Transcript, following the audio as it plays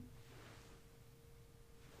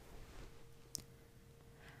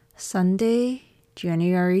Sunday,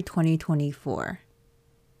 January 2024.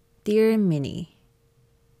 Dear Minnie,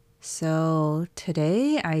 so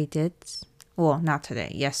today I did, well, not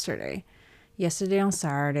today, yesterday. Yesterday on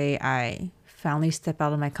Saturday, I finally stepped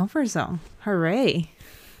out of my comfort zone. Hooray!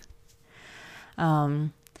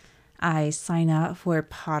 I signed up for a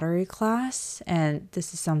pottery class, and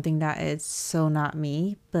this is something that is so not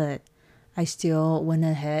me, but I still went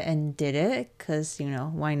ahead and did it because,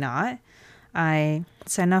 why not? I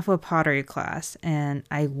signed up for a pottery class, and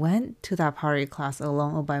I went to that pottery class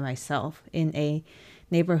alone or by myself in a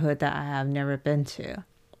neighborhood that I have never been to.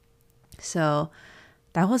 So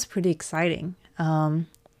that was pretty exciting.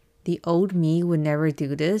 The old me would never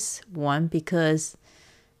do this. One, because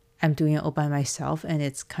I'm doing it all by myself and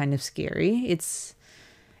it's kind of scary. It's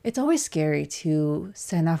always scary to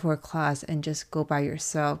sign up for a class and just go by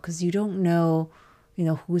yourself because you don't know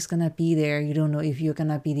who's gonna be there. You don't know if you're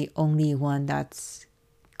gonna be the only one that's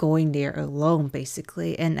going there alone,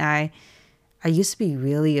 basically. And I used to be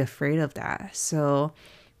really afraid of that. So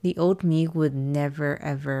the old me would never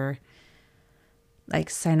ever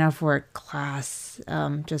sign up for a class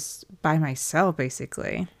just by myself,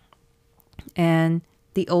 basically. And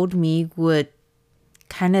the old me would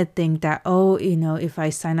kind of think that, if I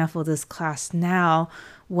sign up for this class now,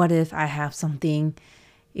 what if I have something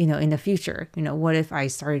in the future? What if I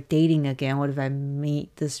start dating again? What if I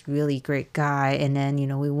meet this really great guy and then,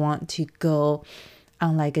 we want to go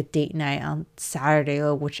on a date night on Saturday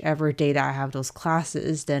or whichever day that I have those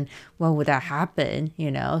classes, then what would that happen?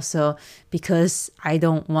 So because I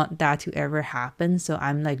don't want that to ever happen, so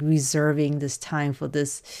I'm reserving this time for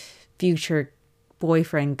this future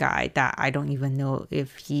boyfriend guy that I don't even know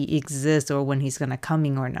if he exists or when he's gonna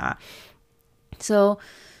coming or not. So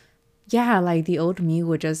yeah, the old me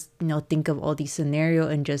would just, think of all these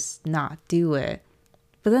scenarios and just not do it.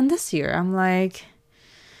 But then this year, I'm like,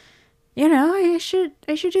 I should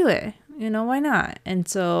do it. Why not? And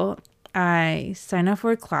so I signed up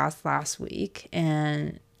for a class last week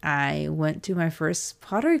and I went to my first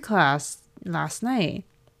pottery class last night.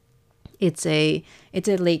 It's a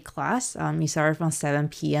late class. You start from 7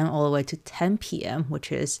 p.m. all the way to 10 p.m.,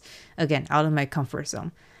 which is, again, out of my comfort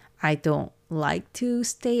zone. I don't like to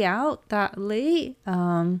stay out that late,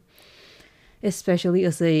 especially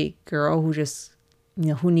as a girl who just,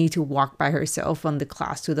 who need to walk by herself from the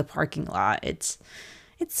class to the parking lot. It's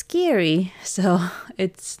scary. So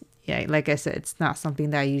it's, like I said, it's not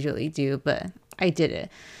something that I usually do, but I did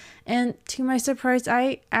it. And to my surprise,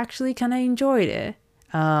 I actually kind of enjoyed it.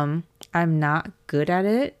 I'm not good at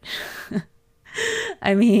it.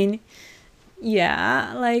 I mean,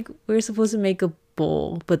 yeah, we're supposed to make a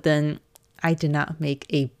bowl, but then I did not make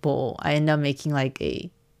a bowl. I ended up making a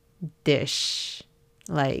dish.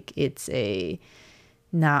 It's a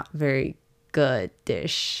not very good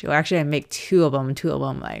dish. Well, actually I make two of them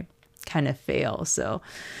kind of fail. So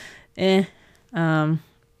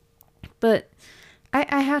but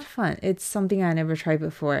I had fun. It's something I never tried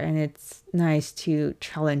before, and it's nice to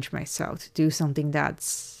challenge myself to do something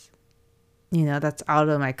that's that's out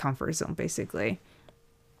of my comfort zone, basically.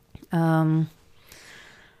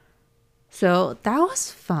 So that was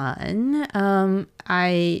fun.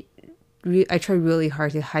 I tried really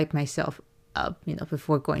hard to hype myself up,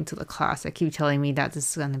 before going to the class. I keep telling me that this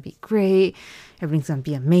is going to be great. Everything's going to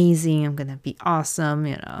be amazing. I'm going to be awesome,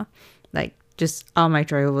 just on my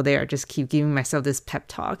drive over there, I just keep giving myself this pep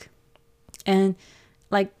talk. And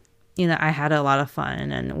I had a lot of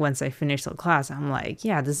fun. And once I finished the class, I'm like,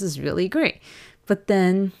 yeah, this is really great. But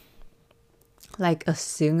then as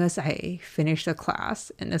soon as I finished the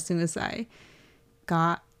class and as soon as I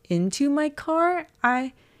got into my car,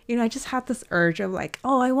 I just had this urge of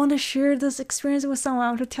I want to share this experience with someone. I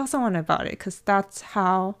want to tell someone about it because that's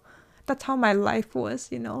how my life was,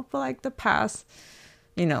 for the past,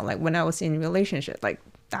 when I was in a relationship,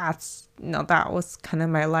 that was kind of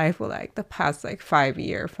my life for the past 5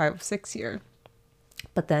 or 6 years.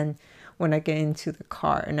 But then when I get into the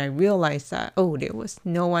car and I realized that, there was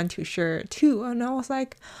no one to share it to. And I was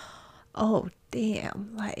like, oh,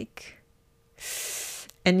 damn.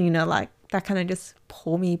 And, that kind of just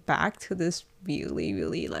pulled me back to this really,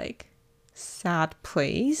 really, sad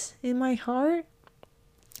place in my heart.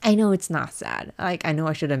 I know it's not sad. I know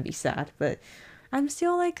I shouldn't be sad, but I'm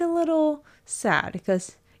still, a little sad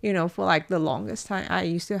because, for, the longest time, I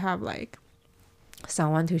used to have,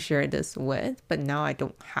 someone to share this with, but now I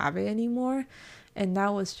don't have it anymore. And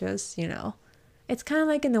that was just, it's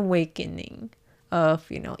kind of an awakening of,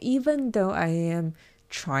 even though I am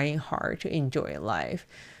trying hard to enjoy life,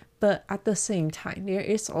 but at the same time, there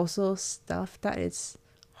is also stuff that is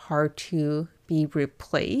hard to be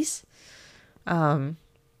replaced.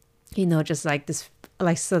 just like this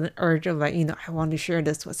like sudden urge of like, I want to share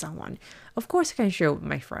this with someone. Of course I can share with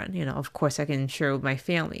my friend, of course I can share with my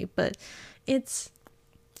family, but it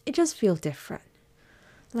just feels different.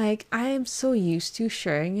 Like I am so used to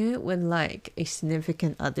sharing it with like a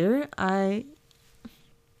significant other. I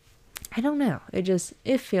don't know.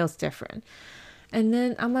 It feels different. And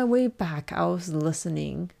then on my way back, I was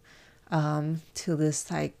listening to this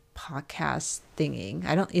like podcast thingy.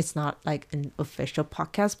 It's not like an official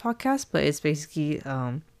podcast, but it's basically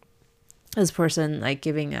this person like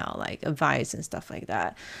giving out like advice and stuff like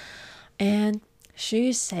that. And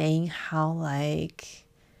she's saying how like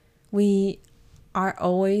we are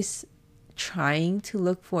always trying to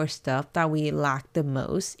look for stuff that we lack the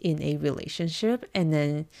most in a relationship, and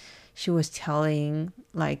then she was telling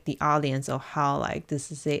like the audience of how like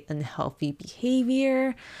this is a unhealthy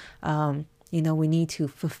behavior. We need to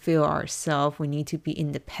fulfill ourselves, we need to be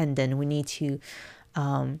independent, we need to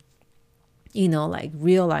like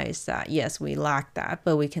realize that yes, we lack that,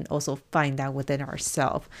 but we can also find that within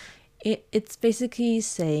ourselves. It's basically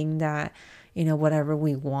saying that whatever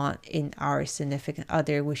we want in our significant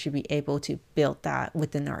other, we should be able to build that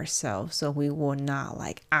within ourselves, so we will not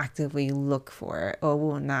like actively look for it, or we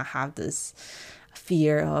will not have this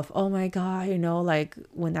fear of, oh my god, like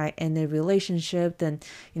when I end a relationship, then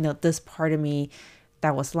this part of me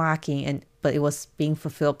that was lacking, and but it was being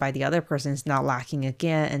fulfilled by the other person, is not lacking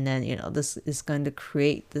again, and then this is going to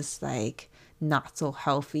create this like not so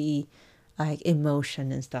healthy like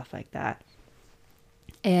emotion and stuff like that.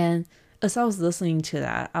 And as I was listening to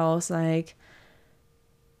that, I was like,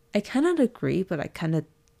 I kind of agree, but I kind of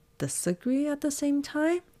disagree at the same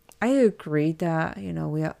time. I agree that,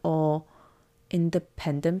 we are all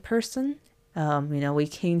independent person. We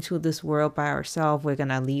came to this world by ourselves. We're going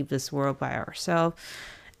to leave this world by ourselves.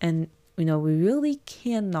 And, we really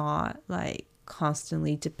cannot like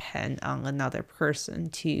constantly depend on another person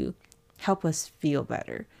to help us feel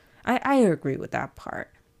better. I agree with that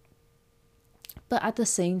part. But at the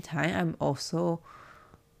same time, I'm also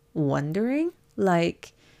wondering,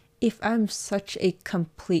 like, if I'm such a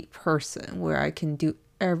complete person where I can do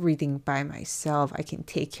everything by myself, I can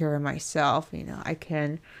take care of myself, I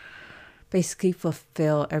can basically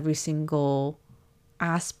fulfill every single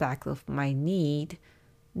aspect of my need,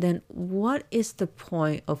 then what is the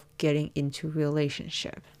point of getting into a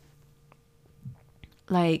relationship?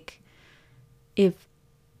 Like, if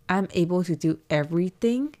I'm able to do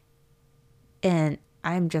everything and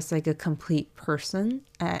I'm just like a complete person,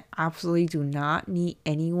 I absolutely do not need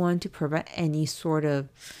anyone to provide any sort of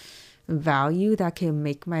value that can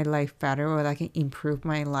make my life better or that can improve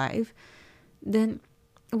my life, then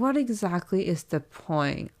what exactly is the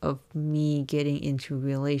point of me getting into a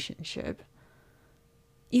relationship?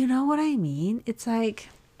 You know what I mean? It's like,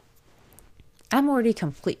 I'm already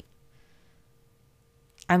complete.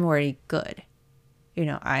 I'm already good.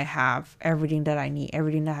 I have everything that I need,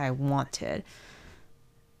 everything that I wanted.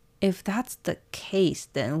 If that's the case,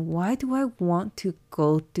 then why do I want to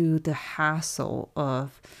go through the hassle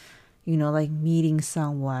of, like meeting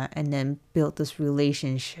someone and then build this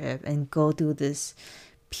relationship and go through this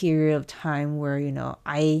period of time where,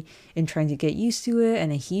 I am trying to get used to it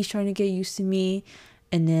and then he's trying to get used to me.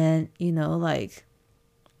 And then, like,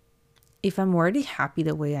 if I'm already happy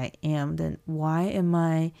the way I am, then why am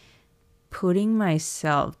I putting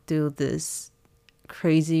myself through this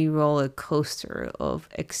crazy roller coaster of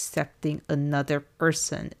accepting another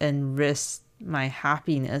person and risk my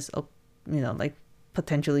happiness of, like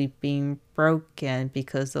potentially being broken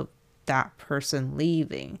because of that person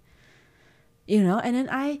leaving, and then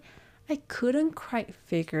I couldn't quite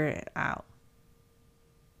figure it out.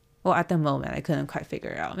 Well, at the moment I couldn't quite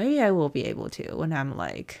figure it out. Maybe I will be able to when I'm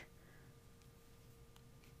like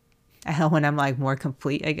more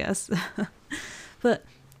complete, I guess. But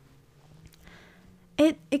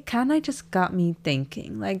it kind of just got me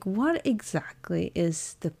thinking, like, what exactly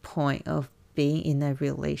is the point of being in a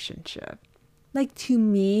relationship? Like, to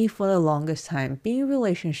me, for the longest time, being in a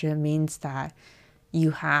relationship means that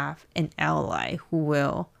you have an ally who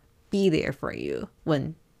will be there for you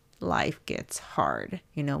when life gets hard.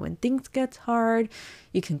 When things get hard,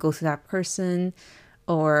 you can go to that person,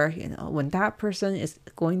 or when that person is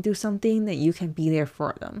going through something, that you can be there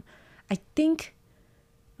for them. I think,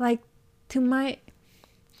 like,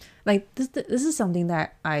 this is something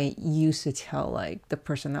that I used to tell like the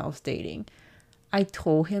person I was dating. I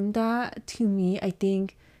told him that, to me, I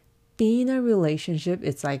think being in a relationship,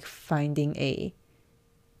 it's like finding a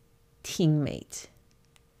teammate.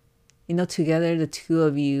 Together the two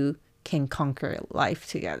of you can conquer life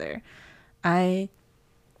together. Like,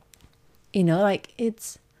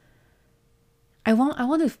 I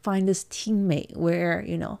want to find this teammate where,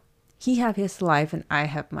 he have his life and I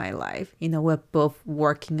have my life. We're both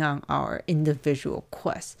working on our individual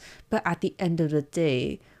quests. But at the end of the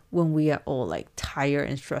day, when we are all like tired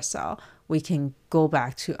and stressed out, we can go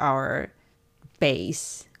back to our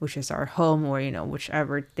base, which is our home, or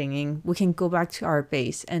whichever thing. We can go back to our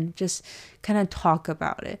base and just kind of talk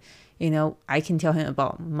about it. I can tell him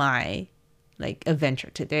about my like adventure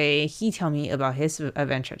today, he tell me about his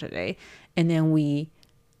adventure today, and then we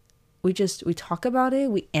talk about it,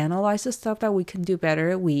 we analyze the stuff that we can do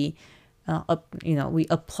better, we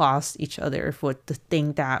applaud each other for the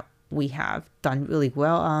thing that we have done really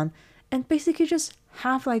well on, and basically just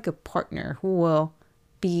have like a partner who will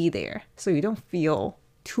be there so you don't feel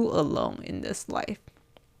too alone in this life.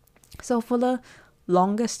 So for the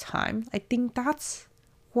longest time, I think that's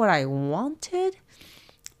what I wanted.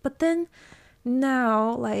 But then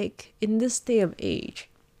now, like in this day of age,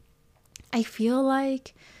 I feel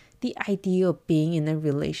like the idea of being in a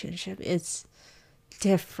relationship is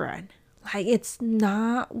different. Like it's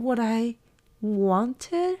not what I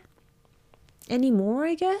wanted anymore,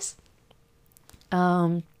 I guess.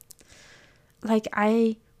 Like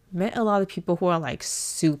I met a lot of people who are like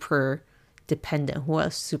super dependent, who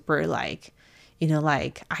are super like,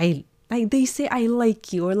 like I like they say I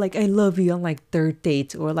like you or like I love you on like third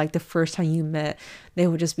date, or like the first time you met, they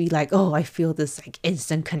would just be like, oh, I feel this like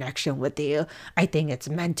instant connection with you. I think it's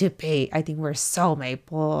meant to be. I think we're soulmate,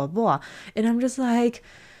 blah, blah, blah. And I'm just like,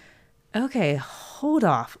 okay, hold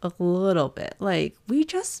off a little bit. Like we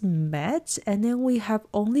just met and then we have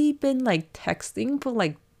only been like texting for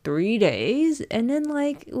like 3 days, and then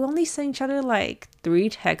like we only send each other like 3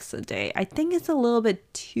 texts a day. I think it's a little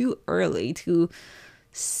bit too early to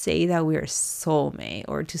say that we are soulmate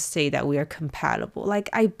or to say that we are compatible. Like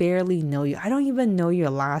I barely know you. I don't even know your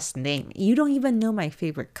last name. You don't even know my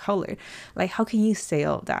favorite color. Like how can you say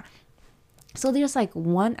all of that? So there's like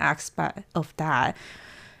one aspect of that.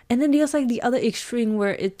 And then there's like the other extreme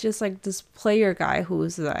where it's just like this player guy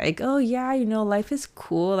who's like, oh yeah, life is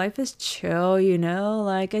cool, life is chill,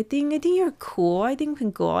 like I think you're cool. I think we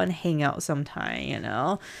can go out and hang out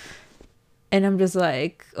sometime. And I'm just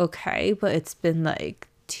like, okay, but it's been like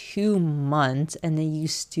 2 months and then you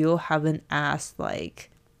still haven't asked like,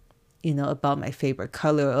 about my favorite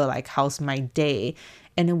color or like how's my day.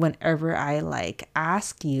 And then whenever I like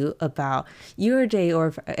ask you about your day,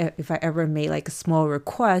 or if I ever made like a small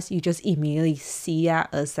request, you just immediately see that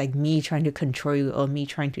as like me trying to control you or me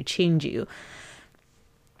trying to change you.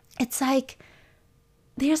 It's like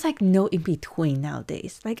there's like no in between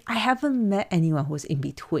nowadays. Like I haven't met anyone who's in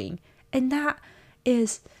between. And that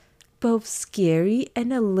is both scary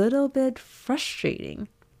and a little bit frustrating.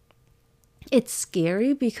 It's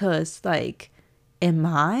scary because like, am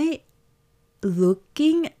I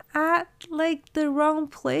looking at like the wrong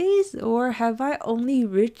place, or have I already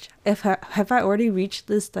reached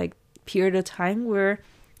this like period of time where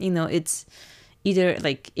it's either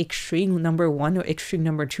like extreme number 1 or extreme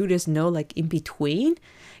number 2, there's no like in between?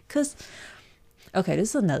 Because okay, this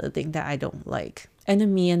is another thing that I don't like, and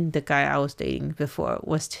then me and the guy I was dating before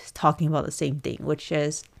was talking about the same thing, which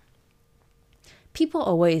is people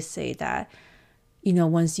always say that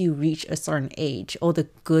once you reach a certain age, all the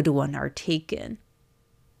good ones are taken.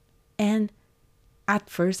 And at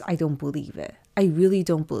first, I don't believe it. I really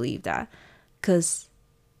don't believe that, because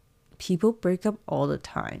people break up all the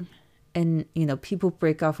time. And, people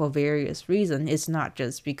break up for various reasons. It's not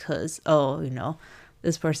just because,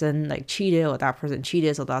 this person like cheated or that person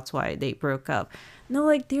cheated, so that's why they broke up. No,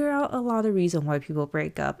 like there are a lot of reasons why people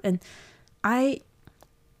break up. And I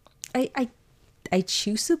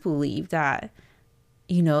choose to believe that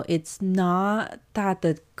it's not that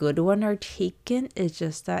the good ones are taken. It's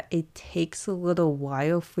just that it takes a little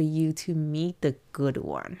while for you to meet the good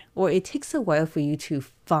one, or it takes a while for you to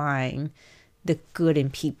find the good in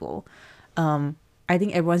people. I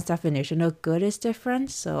think everyone's definition of good is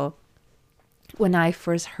different. So when I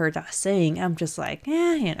first heard that saying, I'm just like,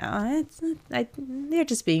 they're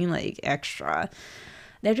just being like extra.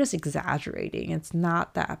 They're just exaggerating. It's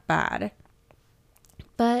not that bad.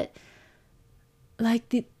 But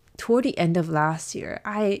like toward the end of last year,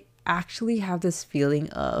 I actually have this feeling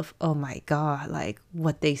of, oh my God, like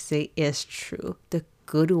what they say is true. The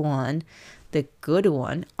good one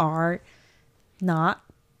are not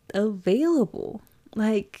available.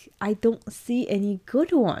 Like I don't see any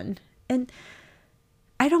good one. And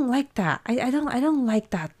I don't like that. I don't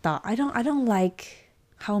like that thought. I don't like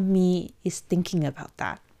how me is thinking about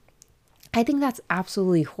that. I think that's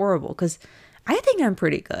absolutely horrible, because I think I'm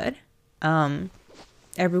pretty good.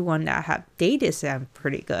 everyone that I have dated say I'm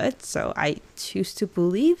pretty good, so I choose to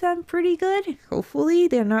believe I'm pretty good. Hopefully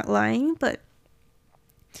they're not lying, but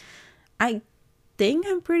I think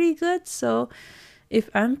I'm pretty good. So if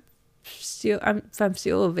if I'm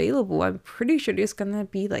still available, I'm pretty sure there's gonna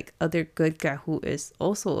be like other good guy who is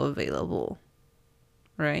also available,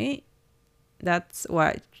 right? That's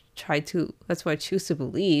what that's what I choose to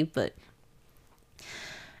believe. But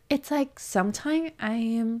it's like sometimes I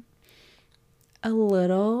am a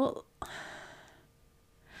little,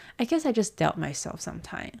 I guess I just doubt myself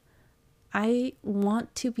sometimes. I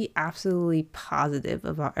want to be absolutely positive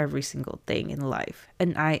about every single thing in life.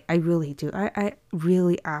 And I really do. I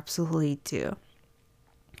really absolutely do.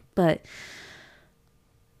 But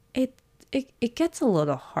it gets a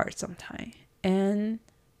little hard sometimes. And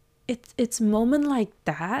it's moment like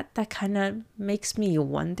that kind of makes me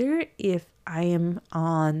wonder if I am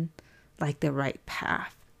on like the right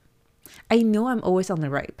path. I know I'm always on the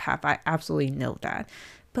right path. I absolutely know that.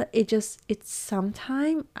 But it's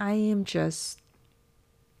sometimes I'm just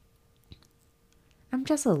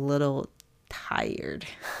a little tired.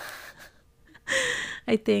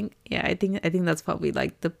 I think that's probably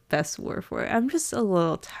like the best word for it. I'm just a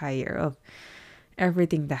little tired of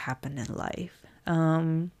everything that happened in life.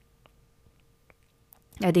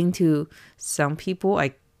 I think to some people,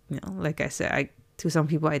 like I said, to some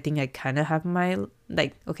people, I think I kind of have my,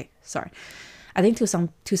 like, okay, sorry. I think to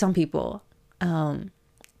some people,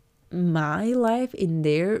 my life in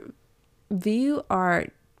their view are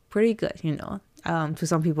pretty good, to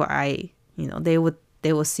some people, they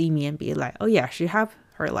will see me and be like, oh yeah, she have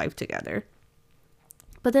her life together.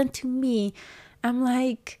 But then to me, I'm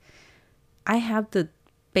like, I have the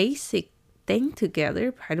basic thing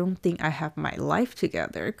together, but I don't think I have my life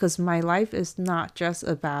together, because my life is not just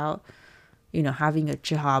about, having a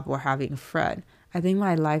job or having a friend. I think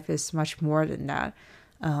my life is much more than that.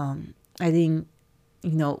 I think,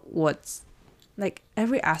 what's like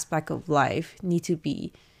every aspect of life need to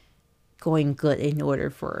be going good in order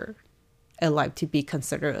for a life to be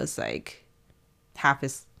considered as like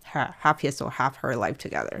happiest or have her life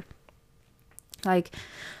together. Like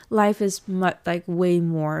life is much like way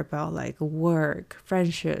more about like work,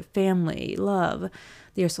 friendship, family, love.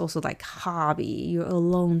 There's also like hobby, your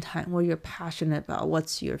alone time, what you're passionate about,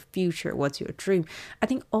 what's your future, what's your dream. I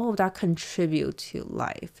think all of that contribute to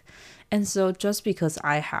life. And so just because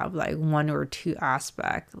I have like one or two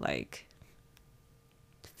aspect like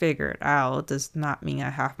figured out does not mean I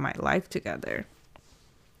have my life together.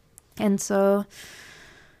 And so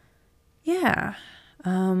yeah.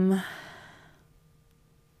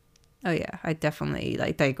 Oh yeah, I definitely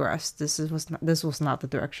like digressed. This was not the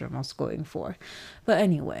direction I was going for. But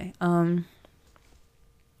anyway,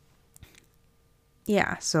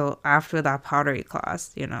 yeah, so after that pottery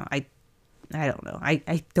class, I don't know.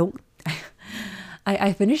 I don't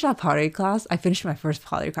I finished that pottery class. I finished my first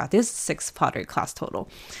pottery class. There's 6 pottery class total.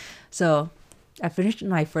 So I finished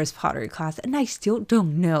my first pottery class and I still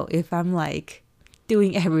don't know if I'm like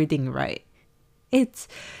doing everything right. It's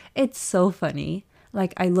so funny.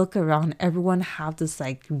 Like I look around, everyone have this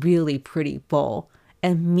like really pretty bowl,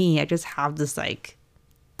 and me, I just have this like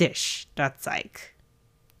dish that's like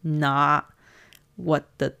not what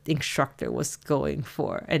the instructor was going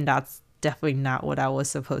for, and that's definitely not what I was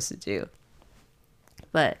supposed to do.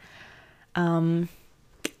 But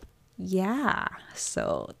yeah,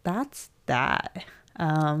 so that's that.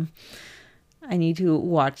 I need to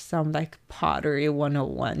watch some like pottery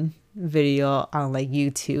 101 video on like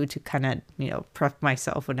YouTube to kind of, prep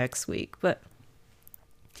myself for next week. But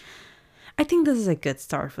I think this is a good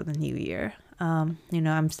start for the new year.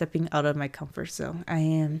 I'm stepping out of my comfort zone. I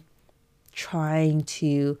am trying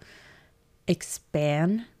to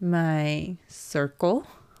expand my circle.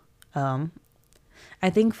 I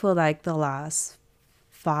think for like the last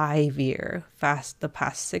 5 year, the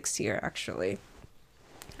past 6 year actually,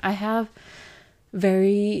 I have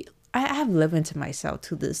limited myself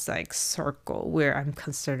to this like circle where I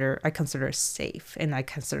consider safe, and I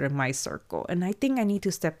consider my circle, and I think I need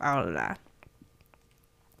to step out of that.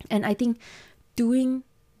 And I think doing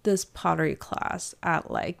this pottery class at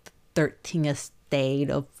like the 13th day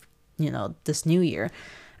of this new year,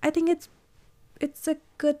 I think it's a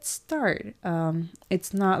good start.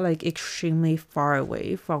 It's not like extremely far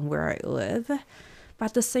away from where I live, but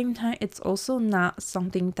at the same time, it's also not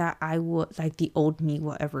something that I would like the old me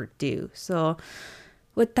will ever do. So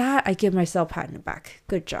with that, I give myself a pat on the back.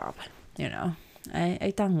 Good job.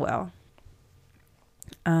 I done well.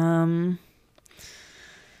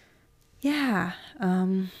 Yeah.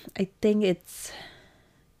 I think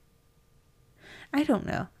I don't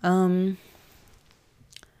know.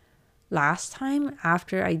 last time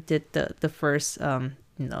after I did the first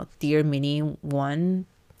Dear Mini one,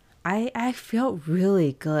 I felt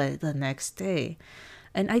really good the next day.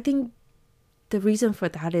 And I think the reason for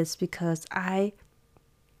that is because I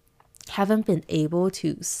haven't been able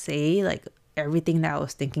to say like everything that I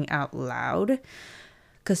was thinking out loud.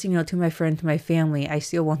 Because, to my friend, to my family, I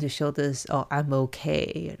still want to show this, oh, I'm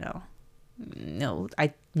okay. No,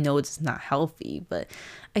 I know it's not healthy, but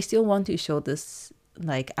I still want to show this,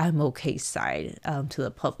 like, I'm okay side to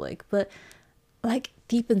the public. But, like,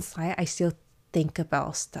 deep inside, I still think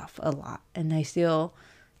about stuff a lot. And I still,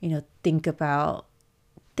 think about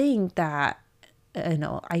things that,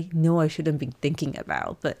 I know I shouldn't be thinking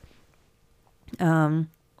about. But,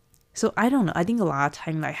 so I don't know. I think a lot of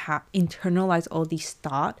time I have internalized all these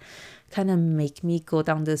thoughts, kind of make me go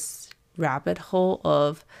down this rabbit hole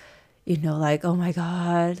of, like, oh my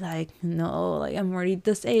God, like, no, like I'm already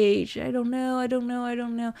this age. I don't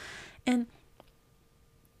know. And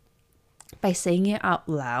by saying it out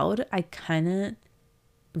loud, I kind of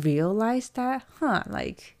realized that,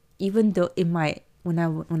 like, even though it might, when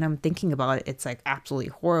I'm thinking about it, it's like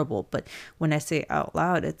absolutely horrible. But when I say it out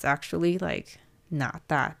loud, it's actually like not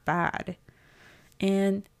that bad.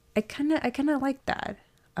 And I kind of like that.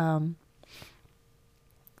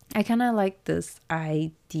 I kind of like this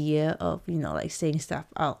idea of, like saying stuff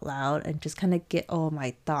out loud and just kind of get all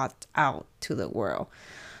my thoughts out to the world.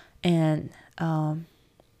 And I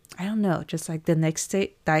don't know, just like the next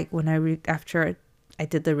day, like when after I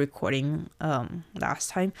did the recording last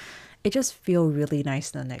time, it just feel really nice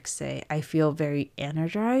the next day. I feel very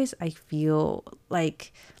energized. I feel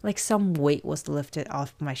like some weight was lifted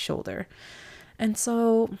off my shoulder. And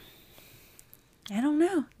so I don't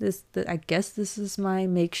know. I guess this is my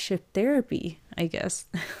makeshift therapy, I guess.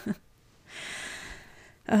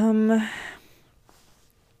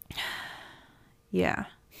 Yeah.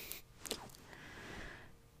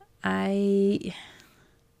 I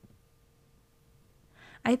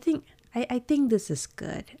think this is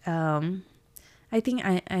good. I think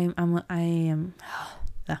I am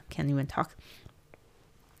can't even talk.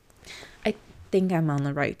 I think I'm on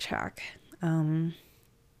the right track.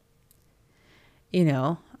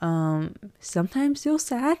 Sometimes feel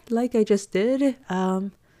sad like I just did.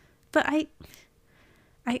 But I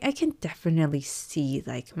can definitely see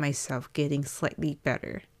like myself getting slightly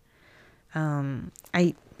better.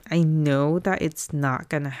 I know that it's not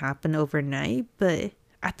gonna happen overnight, but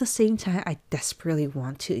at the same time, I desperately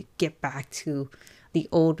want to get back to the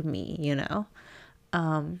old me,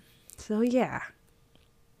 So yeah.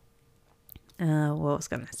 What was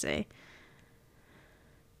I gonna say?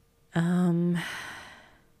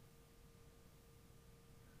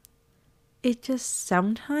 It just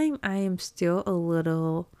sometimes I am still a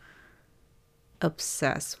little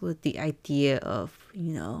obsessed with the idea of,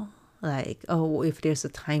 like, oh, if there's a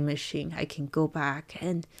time machine, I can go back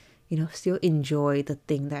and, still enjoy the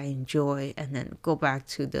thing that I enjoy and then go back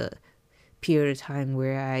to the period of time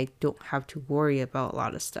where I don't have to worry about a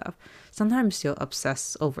lot of stuff. Sometimes I'm still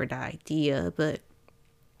obsessed over that idea, but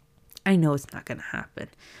I know it's not going to happen.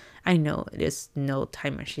 I know there's no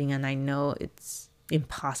time machine and I know it's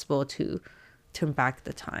impossible to turn back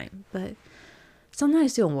the time. But sometimes I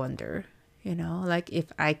still wonder, like if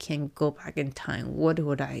I can go back in time, what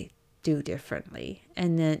would I do differently?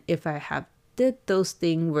 And then if I have did those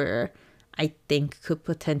things where I think could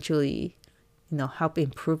potentially, help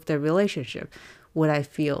improve the relationship, would I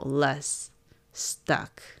feel less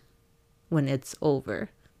stuck when it's over?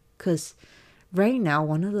 Because right now,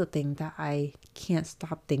 one of the things that I can't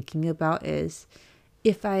stop thinking about is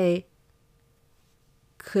if I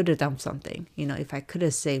could have done something, if I could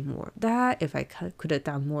have said more of that, if I could have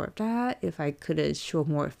done more of that, if I could have shown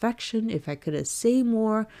more affection, if I could have said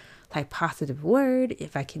more like positive word,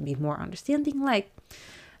 if I can be more understanding, like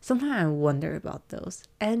sometimes I wonder about those.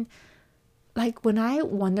 And like when I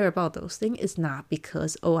wonder about those things, it's not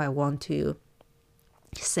because, oh, I want to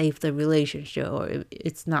save the relationship, or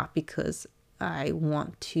it's not because I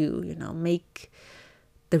want to, make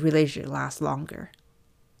the relationship last longer.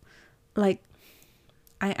 Like,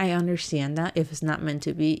 I understand that if it's not meant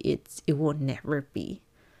to be, it will never be.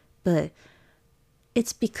 But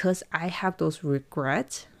it's because I have those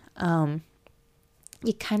regrets.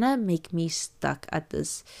 It kind of make me stuck at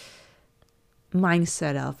this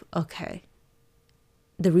mindset of, okay,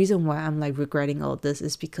 the reason why I'm like regretting all this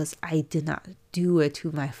is because I did not do it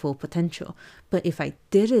to my full potential. But if I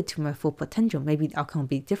did it to my full potential, maybe the outcome would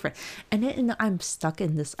be different. And then I'm stuck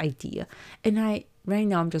in this idea. And right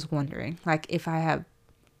now I'm just wondering, like if I have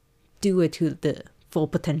do it to the full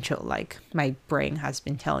potential, like my brain has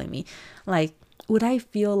been telling me, like would I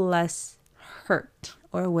feel less hurt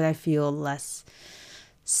or would I feel less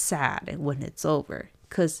sad when it's over?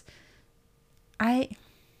 Because I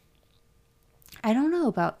don't know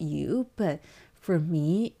about you, but for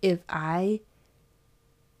me, if I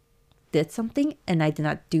did something and I did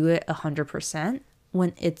not do it 100%,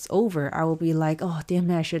 when it's over, I will be like, oh, damn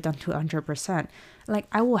it, I should have done 200%. Like,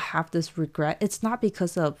 I will have this regret. It's not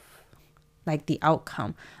because of like the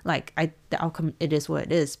outcome. Like, the outcome, it is what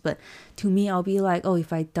it is. But to me, I'll be like, oh,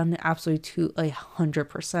 if I done it absolutely to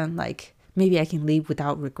 100%, like maybe I can leave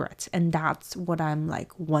without regrets. And that's what I'm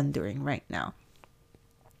like wondering right now.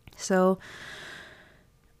 So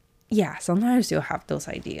yeah, sometimes you'll have those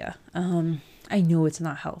idea. I know it's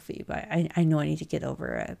not healthy, but I know I need to get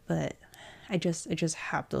over it. But I just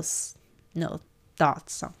have those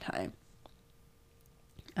thoughts sometimes.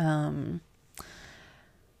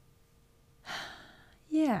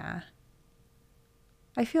 Yeah.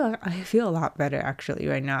 I feel a lot better actually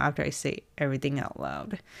right now after I say everything out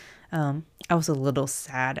loud. I was a little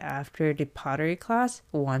sad after the pottery class.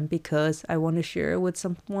 One, because I want to share it with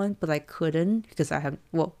someone, but I couldn't because I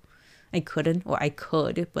couldn't, or I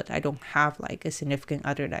could, but I don't have like a significant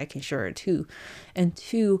other that I can share it to. And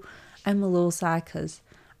two, I'm a little sad because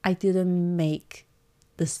I didn't make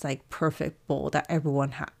this like perfect bowl that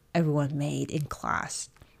everyone made in class.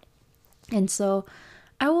 And so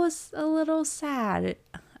I was a little sad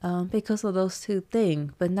because of those two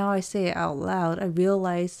things. But now I say it out loud, I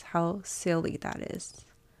realize how silly that is.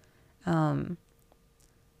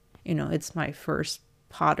 It's my first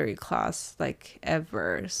pottery class like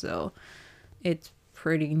ever, so it's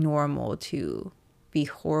pretty normal to be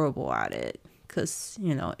horrible at it. Because,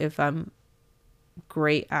 if I'm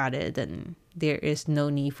great at it, then there is no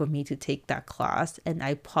need for me to take that class, and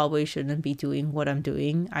I probably shouldn't be doing what I'm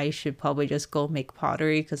doing. I should probably just go make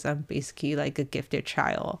pottery because I'm basically like a gifted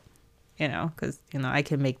child, because I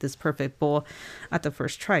can make this perfect bowl at the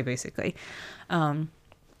first try basically.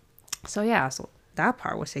 So that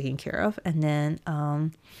part was taken care of. And then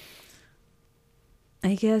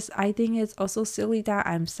I think it's also silly that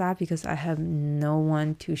I'm sad because I have no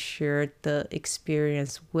one to share the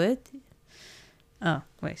experience with. Oh,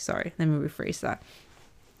 wait, sorry. Let me rephrase that.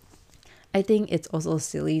 I think it's also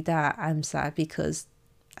silly that I'm sad because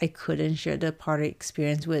I couldn't share the party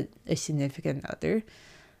experience with a significant other.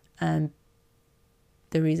 And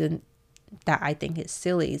the reason that I think it's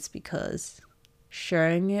silly is because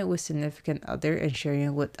sharing it with significant other and sharing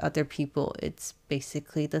it with other people, it's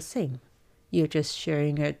basically the same. You're just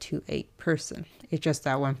sharing it to a person. It's just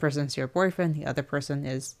that one person's your boyfriend, the other person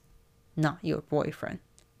is not your boyfriend.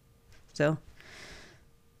 So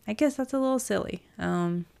I guess that's a little silly.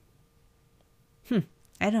 I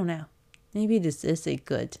don't know. Maybe this is a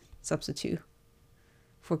good substitute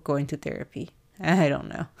for going to therapy. I don't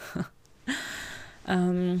know.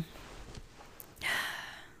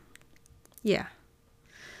 Yeah.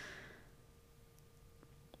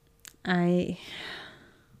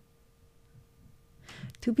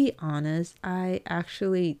 To be honest, I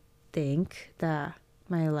actually think that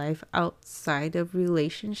my life outside of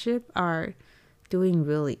relationship are doing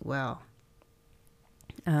really well.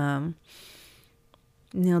 The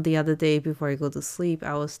other day before I go to sleep,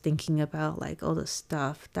 I was thinking about like all the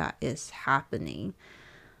stuff that is happening,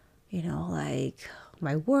 like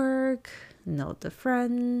my work, the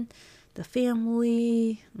friend, the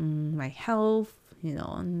family, my health,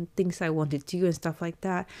 and things I want to do and stuff like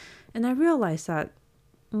that. And I realized that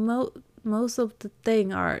most of the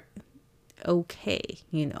things are okay,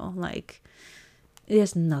 like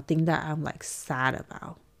there's nothing that I'm like sad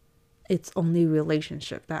about. It's only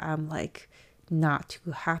relationship that I'm like not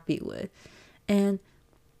too happy with. And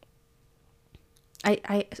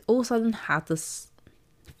I all of a sudden had this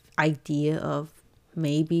idea of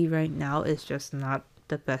maybe right now is just not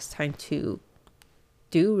the best time to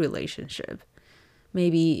do relationship.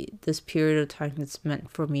 Maybe this period of time is meant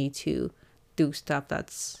for me to do stuff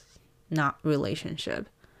that's not relationship.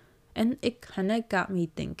 And it kind of got me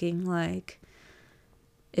thinking, like,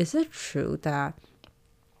 is it true that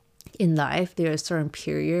in life there is a certain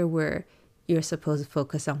period where you're supposed to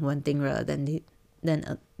focus on one thing rather than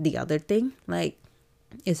the other thing? Like,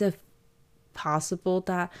 is it possible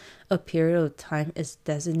that a period of time is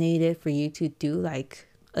designated for you to do like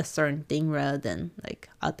a certain thing rather than like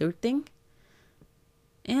other thing?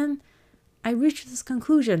 And I reached this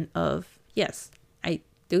conclusion of, yes, I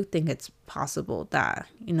do think it's possible that,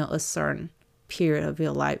 a certain period of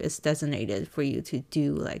your life is designated for you to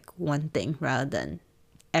do like one thing rather than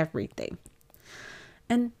everything.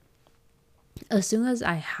 And as soon as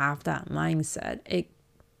I have that mindset, it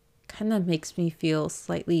kind of makes me feel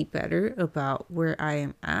slightly better about where I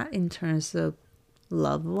am at in terms of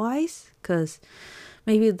love wise, because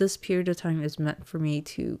maybe this period of time is meant for me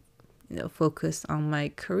to, focus on my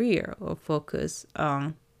career or focus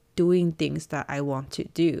on doing things that I want to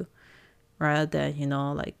do rather than,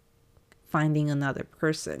 like finding another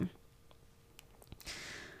person.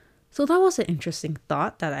 So that was an interesting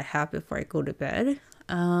thought that I had before I go to bed.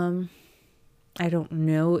 I don't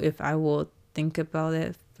know if I will think about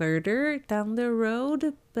it further down the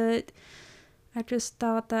road, but I just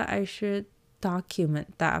thought that I should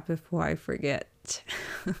document that before I forget.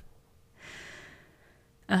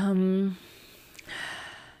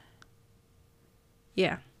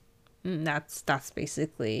 Yeah, that's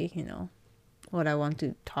basically, what I want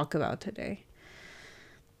to talk about today.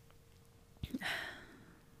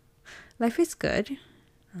 Life is good.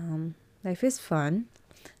 Life is fun.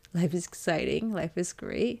 Life is exciting. Life is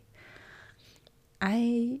great.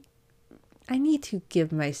 I need to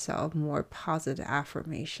give myself more positive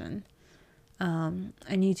affirmation.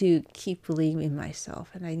 I need to keep believing in myself,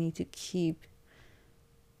 and I need to keep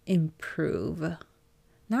improve.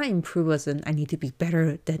 Not improve as in I need to be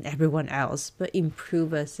better than everyone else, but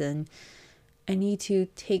improve as in I need to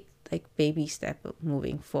take like baby step of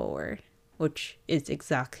moving forward, which is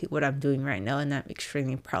exactly what I'm doing right now, and I'm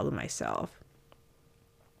extremely proud of myself.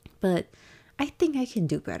 But I think I can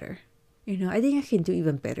do better. I think I can do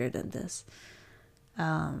even better than this.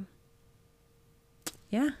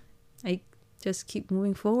 Yeah, I just keep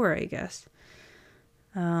moving forward, I guess.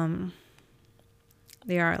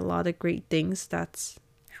 There are a lot of great things that's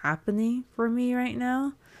happening for me right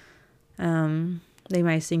now. They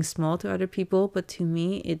might seem small to other people, but to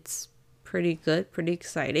me, it's pretty good, pretty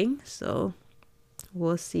exciting. So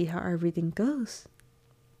we'll see how everything goes.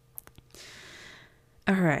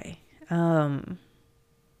 All right.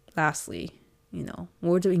 Lastly,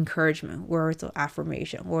 words of encouragement, words of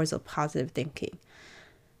affirmation, words of positive thinking.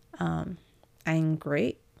 I'm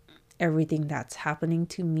great. Everything that's happening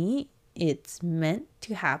to me, it's meant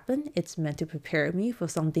to happen. It's meant to prepare me for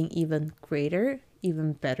something even greater,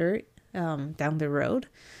 even better down the road.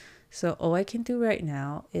 So all I can do right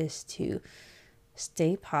now is to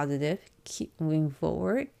stay positive, keep moving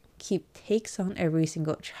forward, keep takes on every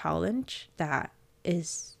single challenge that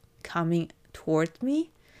is coming towards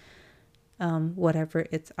me. Whatever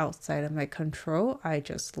it's outside of my control, I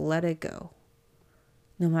just let it go.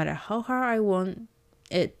 No matter how hard I want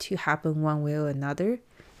it to happen one way or another,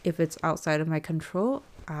 if it's outside of my control,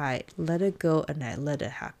 I let it go and I let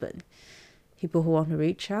it happen. People who want to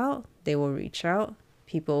reach out, they will reach out.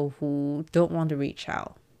 People who don't want to reach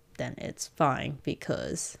out, then it's fine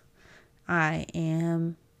because I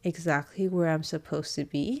am exactly where I'm supposed to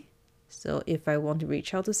be. So if I want to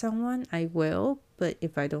reach out to someone, I will. But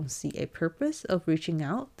if I don't see a purpose of reaching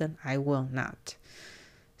out, then I will not.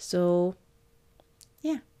 So,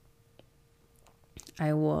 yeah.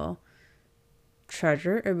 I will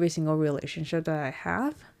treasure every single relationship that I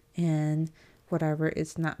have. And whatever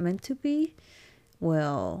it's not meant to be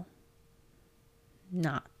will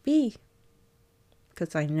not be.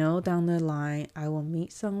 Because I know down the line I will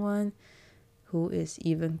meet someone who is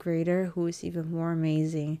even greater, who is even more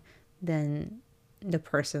amazing than the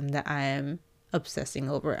person that I am obsessing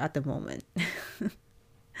over at the moment.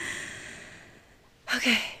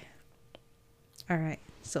 Okay. All right.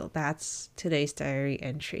 So that's today's diary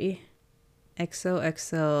entry.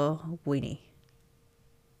 XOXO Winnie.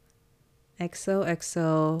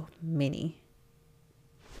 XOXO Mini.